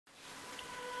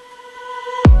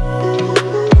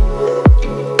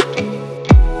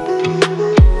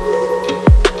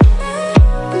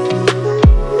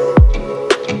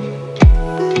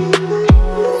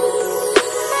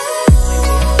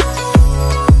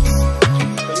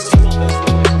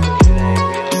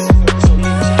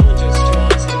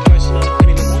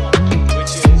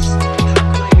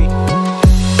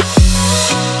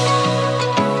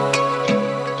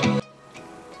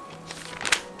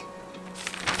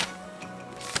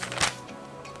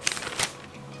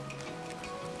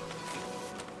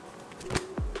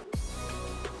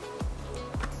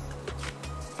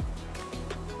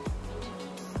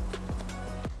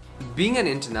being an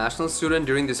international student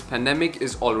during this pandemic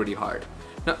is already hard.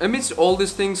 Now, amidst all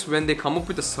these things, when they come up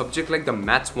with a subject like the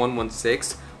Maths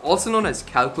 116, also known as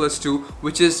Calculus 2,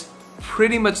 which is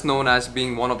pretty much known as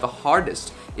being one of the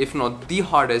hardest, if not the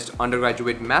hardest,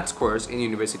 undergraduate maths course in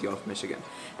University of Michigan.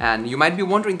 And you might be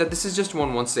wondering that this is just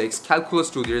 116, Calculus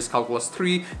 2, there is Calculus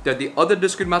 3, there are the other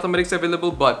discrete mathematics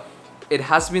available, but it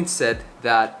has been said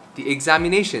that the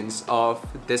examinations of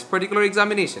this particular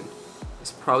examination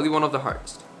is probably one of the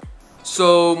hardest.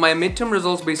 So my midterm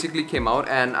results basically came out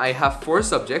and I have 4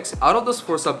 subjects. Out of those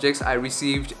 4 subjects, I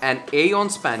received an A on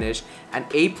Spanish, an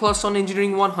A plus on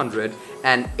Engineering 100,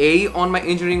 an A on my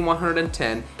Engineering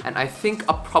 110, and I think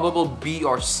a probable B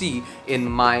or C in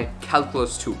my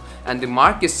Calculus 2. And the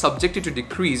mark is subjected to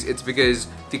decrease. It's because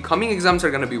the coming exams are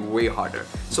going to be way harder.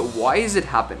 So why is it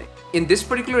happening? In this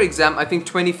particular exam, I think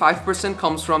 25%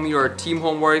 comes from your team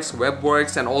homeworks, web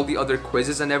works, and all the other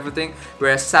quizzes and everything,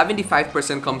 whereas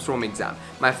 75% comes from exam.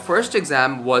 My first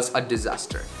exam was a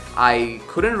disaster. I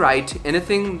couldn't write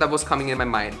anything that was coming in my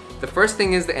mind. The first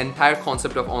thing is the entire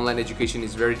concept of online education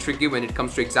is very tricky when it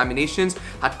comes to examinations.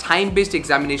 Time-based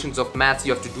examinations of maths,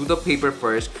 you have to do the paper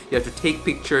first, you have to take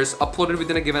pictures, upload it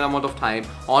within a given amount of time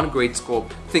on Gradescope.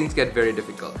 Things get very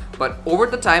difficult. But over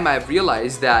the time, I've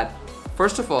realized that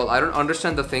first of all, I don't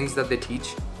understand the things that they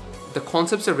teach. The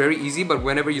concepts are very easy, but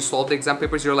whenever you solve the exam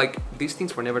papers, you're like, these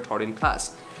things were never taught in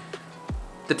class.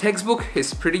 The textbook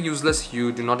is pretty useless.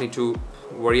 You do not need to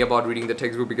worry about reading the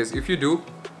textbook because if you do,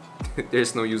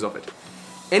 there's no use of it.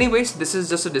 Anyways, this is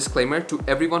just a disclaimer to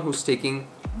everyone who's taking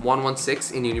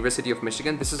 116 in University of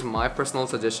Michigan. This is my personal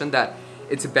suggestion that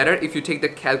it's better if you take the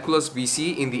Calculus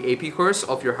BC in the AP course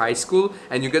of your high school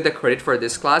and you get the credit for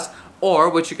this class. Or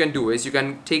what you can do is you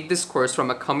can take this course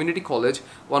from a community college.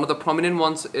 One of the prominent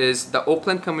ones is the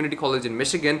Oakland Community College in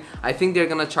Michigan. I think they're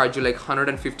gonna charge you like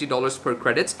 $150 per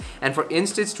credits, and for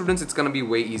in-state students it's gonna be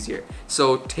way easier.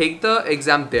 So take the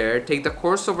exam there, take the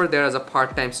course over there as a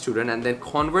part-time student, and then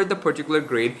convert the particular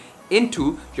grade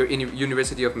into your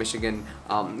University of Michigan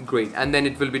grade, and then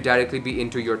it will be directly be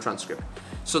into your transcript.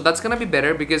 So that's gonna be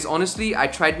better because honestly I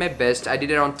tried my best. I did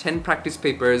around 10 practice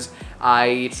papers.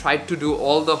 I tried to do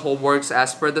all the homeworks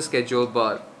as per the schedule,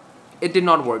 but it did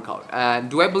not work out.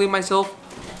 And do I blame myself?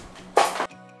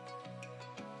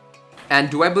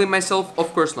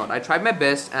 Of course not. I tried my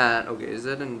best and okay, is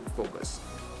that in focus?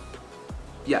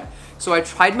 Yeah, so I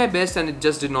tried my best and it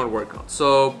just did not work out.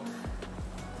 So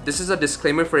this is a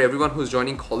disclaimer for everyone who's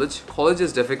joining college. College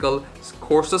is difficult.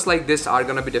 Courses like this are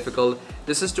gonna be difficult.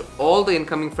 This is to all the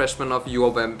incoming freshmen of U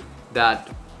of M that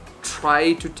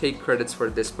try to take credits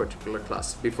for this particular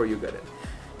class before you get it.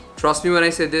 Trust me when I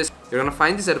say this, you're gonna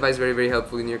find this advice very, very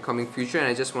helpful in your coming future, and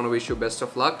I just wanna wish you best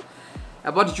of luck.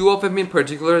 About U of M in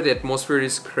particular, the atmosphere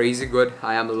is crazy good.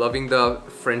 I am loving the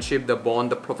friendship, the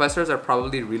bond. The professors are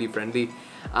probably really friendly.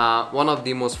 One of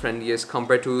the most friendliest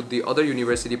compared to the other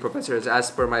university professors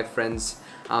as per my friends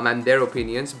and their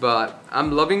opinions, but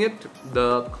I'm loving it.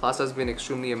 The class has been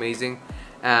extremely amazing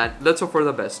and let's hope for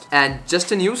the best. And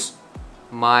just a news,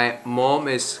 my mom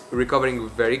is recovering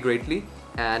very greatly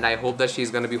and I hope that she's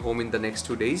gonna be home in the next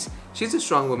 2 days. She's a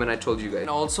strong woman, I told you guys. And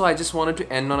also I just wanted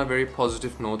to end on a very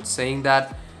positive note saying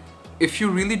that if you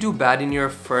really do bad in your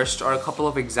first or a couple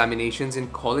of examinations in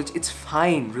college, it's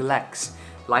fine, relax.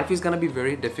 Life is gonna be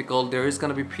very difficult. There is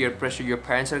gonna be peer pressure. Your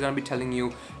parents are gonna be telling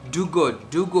you, do good,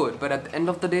 do good. But at the end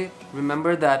of the day,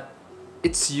 remember that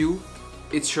it's you,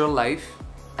 it's your life,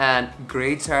 and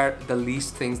grades are the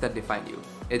least things that define you.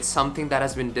 It's something that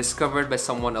has been discovered by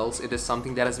someone else. It is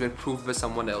something that has been proved by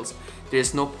someone else.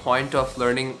 There's no point of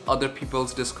learning other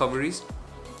people's discoveries,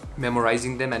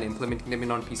 memorizing them and implementing them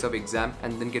in on a piece of exam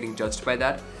and then getting judged by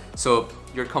that. So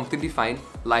you're completely fine.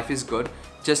 Life is good.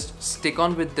 Just stick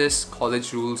on with this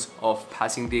college rules of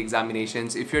passing the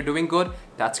examinations. If you're doing good,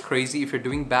 that's crazy. If you're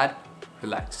doing bad,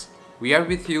 relax. We are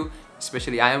with you,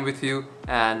 especially I am with you,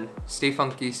 and stay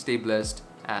funky, stay blessed,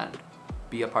 and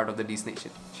be a part of the DIZZ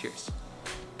Nation. Cheers.